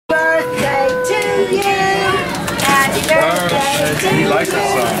Happy birthday. He likes that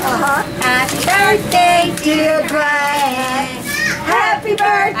song. Happy birthday, dear Brian. Happy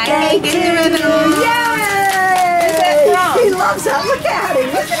birthday to you. Yay! He loves that. Look at him.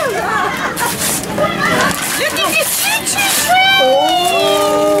 Look at him. Look at this choo-choo train.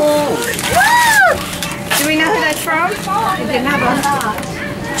 Oh! Do we know who that's from? It didn't have a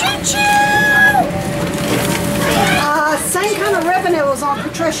choo-choo. Same kind of ribbon it was on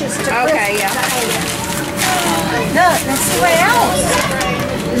Patricia's to Okay, yeah. Look, let's see what else.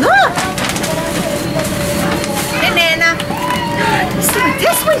 Look. Hey, Nana. Let's see what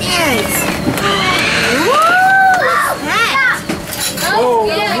this one is. Whoa! That. Oh,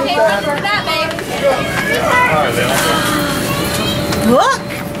 Yeah, I can't wait for that, babe. Alright, then. Look.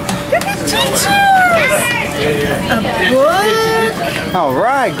 Look at choo-choos. A book. All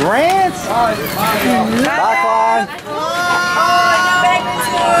right, Grant. Bye, Claude.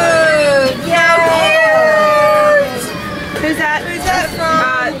 Who's that? Who's that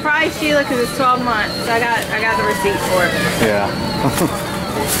from? Probably Sheila because it's 12 months. I got the receipt for it. Yeah.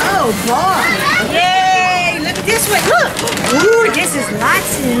 Oh boy! Yay! Look at this one. Look! Ooh, this is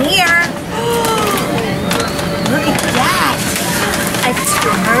lots in here. Look at that! A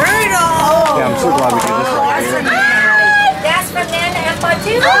turtle! Yeah, I'm so glad we did this right here. That's from Nana and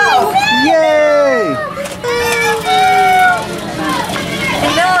Patu. Oh! Yay!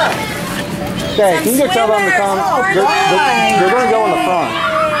 And look! Okay, can you go tell them to come? They're going to go in the front.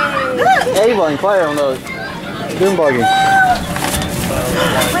 Ava and Claire on the dune buggy.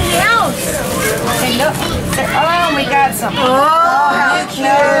 What else? And look. Oh, we got some. Oh, how cute!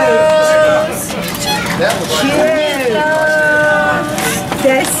 Cute!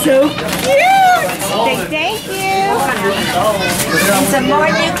 That's so cute! Say thank you. And some more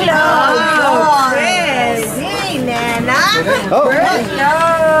new clothes. Oh, hey, Nana. Oh,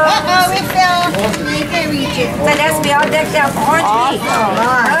 Uh-oh, it fell. You can reach it. So that's me all decked out for orange meat.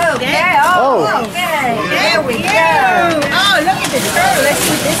 Okay. Oh. Okay. There we go. Oh, look at the turtle. Let's see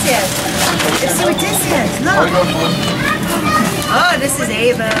what this is. Let's see what this is. Look. Oh, this is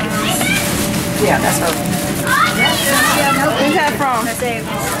Ava's. Yeah, that's her. Who's that from? That's Ava's.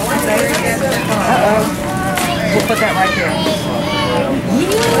 Uh-oh. We'll put that right there.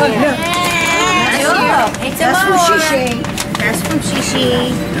 Yeah. That's from Shishi. That's from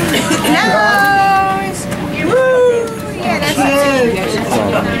Shishi. Nose. Woo. Yeah, that's cute.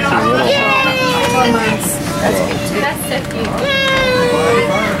 Yay. 12 months. That's cute too. That's so cute.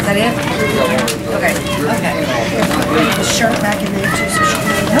 Is that it? Okay. Okay. Put the shirt back in there too so she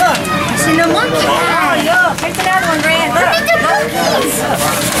can look. I see no monkey. Oh, look. Here's another one, Grant. Look at the monkeys.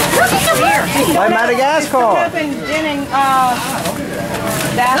 Look at the monkeys. Like Madagascar. Open Jen and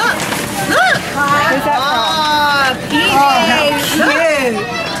that. Look. Who's that from? Oh, PJ. Cute.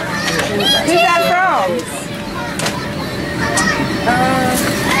 Who's that from?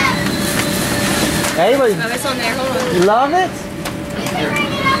 Ava, It's on there. Hold on. you love it?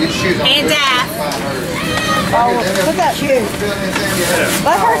 And Daph. Oh, look at Cute.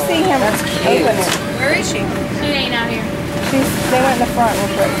 Let her see him open it. Where is she? She ain't out here. They went in the front real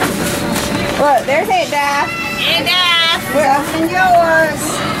quick. Look, there's Aunt Daff. And Daph. And yours.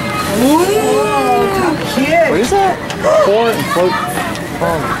 Ooh, how What cute. is that? Pour and float.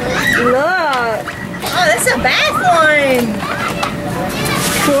 Look. Oh, that's a bath one.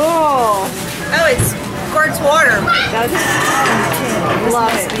 Cool. Oh, it's squirts water.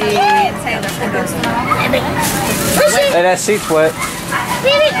 Love it. Taylor for those. Hey, that seat's wet.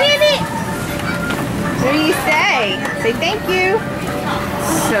 What do you say? Say thank you.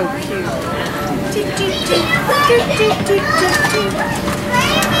 So cute.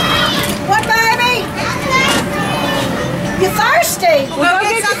 What, baby? You're thirsty? Well, go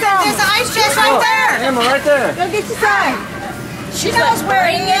get something. some. There's an ice chest right there. Emma, right there. Go get you some. She knows where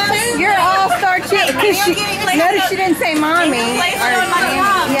it is. You're all-star chick because she notice she didn't say mommy. I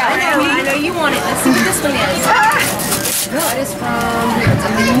know you want it. Let's see what this one is. That is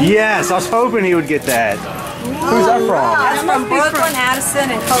from... Yes, I was hoping he would get that. Who's that from? That's from Brooklyn, Addison,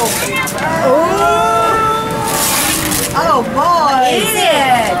 and Colby. Oh, boy. What is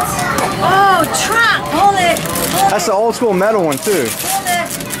it? Oh, truck. Hold it. That's the old school metal one too. Hold it.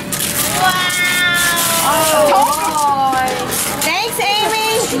 Wow. Oh, boy. Thanks,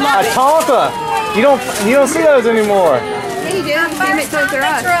 Amy. A Tonka. You don't see those anymore. Yeah, you do. Damn it, Toys R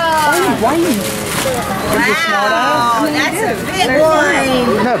Us. Why you? Wow, that's a big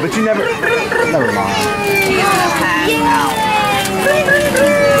one. No, but you never. Never mind.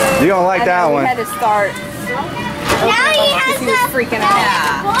 You don't like that We one. had to start. Now he has He was freaking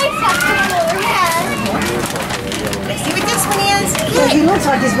out. voice up. Let's see what this one is. Yeah, he looks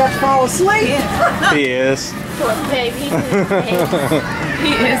like he's about to fall asleep. He is. Poor baby.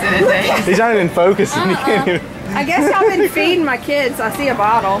 He is in a day. He's not even focusing. He can't even. I guess I've been feeding my kids. I see a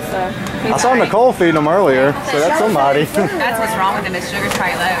bottle, so. I saw Nicole feeding him earlier, so that's somebody. That's what's wrong with him. His sugar's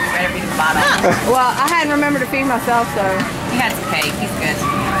probably low. He's better feed the bottom. Well, I hadn't remembered to feed myself, so. He had some cake. He's good.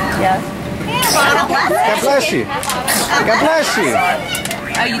 Yes. God bless you. God bless you.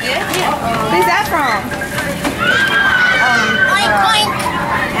 Oh, you did? Yeah. Who's that from?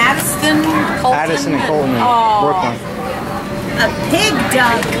 Addison, Colton. Addison and Colton in Brooklyn. A pig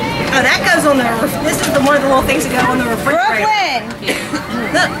duck. Oh, that goes on the. This is one of the little things that go on the refrigerator. Brooklyn!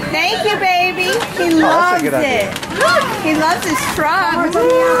 Look. Thank you, baby. He that's a loves good idea. it. Look, he loves his truck. It's on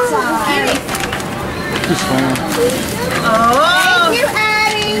the outside. He's swinging. Oh. Thank you,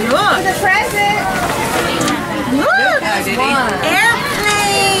 Addie. Look. For the present. Look. Oh, did he?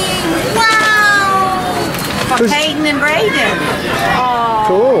 Airplane. Wow. For Peyton and Braden. Oh.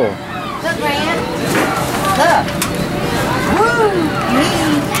 Cool. Look, Grant. Look. Woo.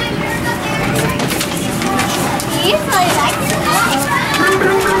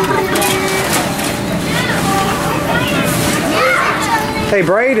 Hey,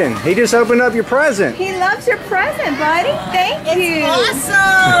 Braden, he just opened up your present. He loves your present, buddy. Thank you.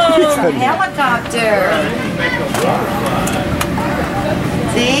 Awesome. Helicopter.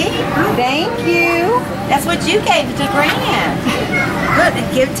 See? Thank you. That's what you gave to Grant. Look, they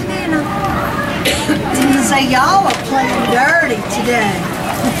give it to Nana. Didn't say y'all are playing dirty today.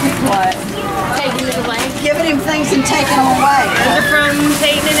 What? Taking it away. Giving him things and taking them away. Those are from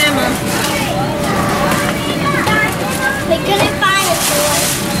Peyton and Emma. They couldn't find a toy.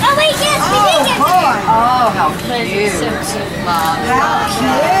 Oh wait, yes, we did get boy. Oh, how it. cute. So cute. Mom. How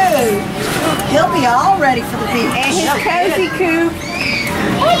cute. He'll be all ready for the beach. And his cozy coop.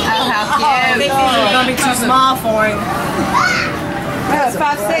 Oh, how cute. These are going to be too small for him. Oh,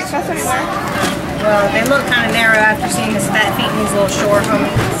 5'6", that's what he wears. Well, they look kind of narrow after seeing his fat feet and these little short homey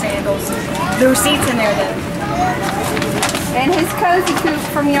sandals. There were seats in there though. And his cozy coop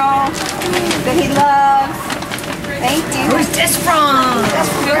from y'all that he loves. Thank you. Where's this from?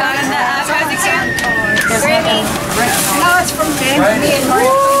 Who got in the cozy coop? Grammy. No, it's from me and Grammy's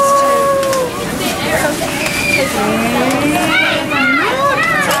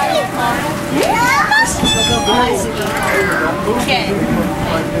Okay.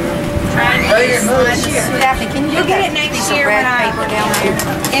 Daphne, can you get it next year when I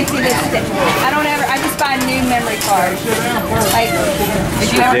Empty this stick. I just buy new memory cards. Like,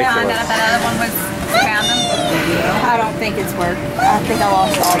 Did you ever find out if that other one was found them? I don't think it's worked. I think I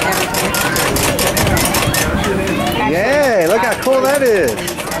lost everything. Actually, Yay, look how cool that is.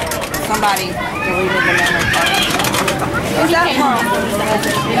 somebody deleted the memory card. Who's that from?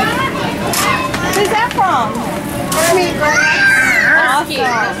 Who's that from? Awesome.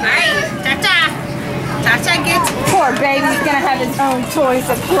 Alright, Tata. Tata gets. Poor baby's gonna have his own toys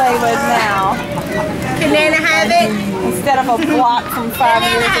to play with now. Can Nana have it? Instead of a block from 5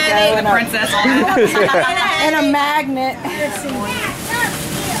 years ago and Princess. and a magnet.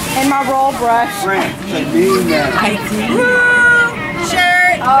 And my roll brush.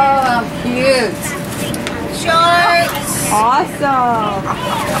 Shirt. Oh, how cute. Shorts. Awesome.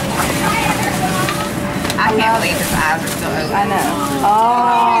 I can't believe his eyes are still open. I know. Oh.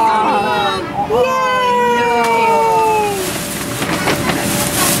 Yay.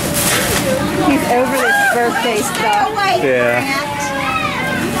 He's over this birthday stuff. Yeah.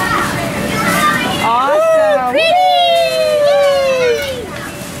 Awesome.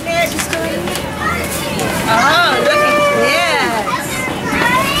 Oh, look at this.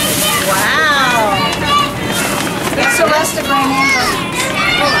 Wow. It's Celeste Graham.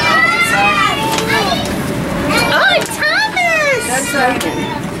 Oh, Thomas! That's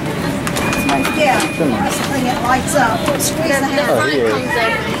Yeah, this thing it lights up. Squeeze the The hand. front comes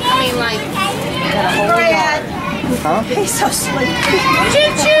open. I mean, like, Brad, Huh? he's so sleepy.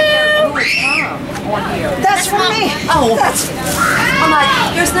 Choo-choo! That's from me. Oh. That's, I'm like,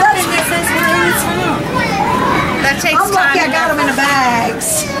 there's nothing that says where it's from. that takes I'm lucky I got them in the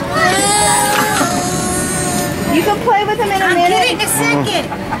bags. You can play with him in a I'll get it minute. in a second.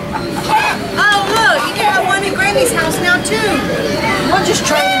 Oh, look, you can have one in Grammy's house now, too. We'll just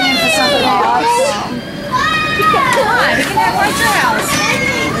trade it in for something else. Come on, you can have one at your house.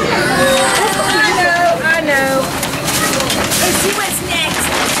 I know. Let's see what's next.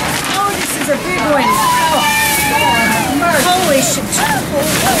 Oh, this is a big one. Holy shit.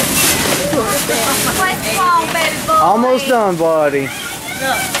 What's wrong, baby boy? Almost done, buddy.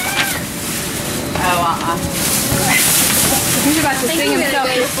 Oh, He's about to sing himself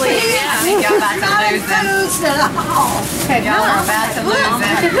to sleep. I think y'all about to lose him. Okay, Y'all are about to lose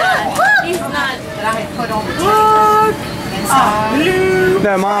him. he's not. That I had put on the inside.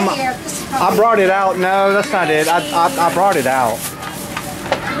 No, Mom, I brought it out. No, that's not it. I brought it out.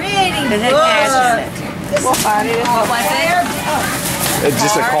 Pretty good. We'll find it. What was it? It's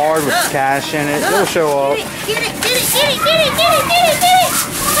just a card with cash in it. It'll show up. Get it.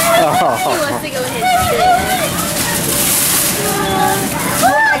 Oh. He wants to go ahead.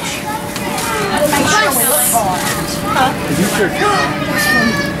 Make sure we look for it.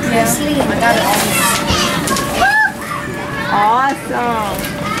 Yes, I got it Awesome.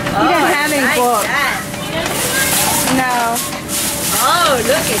 He didn't have any books. No. Oh,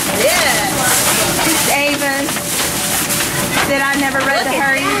 look at this. It's Avon. Said I never read to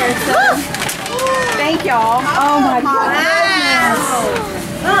her either, so thank y'all. Oh my goodness.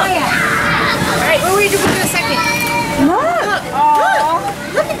 All right, where we do for a second? Look. Oh,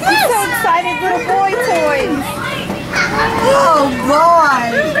 Look at he's this. so excited, little boy toys. Oh,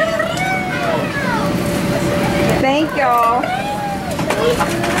 boy. Thank y'all.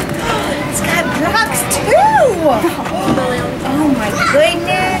 It's got blocks, too. Oh, my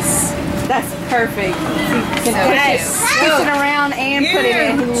goodness. That's perfect. You can Yes. push it around and put it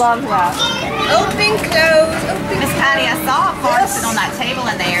in. He loves that. Open, close, open. Miss Patty, I saw a card sitting on that table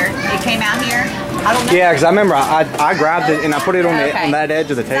in there. It came out here. I don't know. Yeah, because I remember I grabbed it and I put it on Okay. on that edge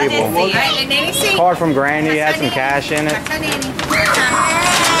of the I did table. see it. And Nanny, see? Card from Granny had some cash in it. That's our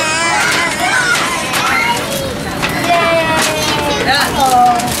Nanny.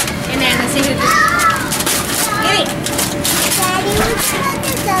 And then let's see who just... Get it.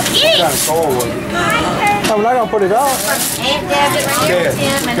 Get it. I'm not gonna put it up. Aunt Deb's it right here with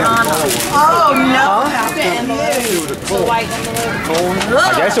Tim and Anna. Oh, no. The white envelope. I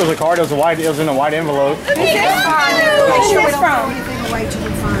guess it was a card. It was in a white envelope. Who's this from?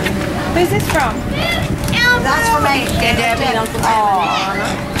 Who's this from? That's for me. Aunt Debbie and Uncle Tim and Anna.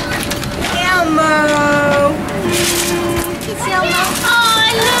 Elmo. It's Elmo. Oh,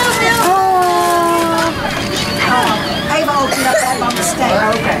 I love Elmo. Ava opened up that by mistake.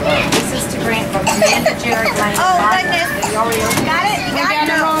 Okay. This is to Grant from Amanda, Jared, Lane. Oh, goodness. You already opened Got it? We're down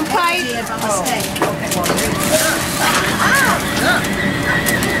the wrong pipe. it by mistake. Okay, well,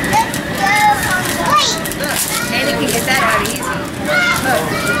 Nanny can get that out easy.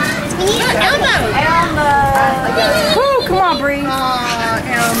 Look, Elmo. Woo, come on, Bree.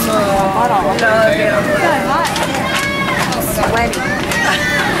 Elmo. Hold on. Love Elmo. Sweaty.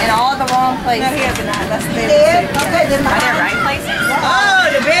 In all the wrong places. Okay, then Are there right places? Oh,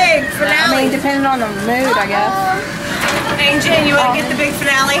 the big I finale. mean, depending on the mood, I guess. Hey, Jen, you want to get the big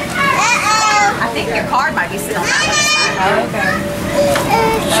finale? I think your card might be sitting on that other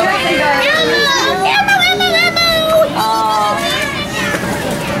side.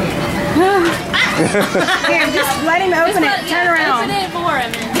 Here, just let him open it. Turn around.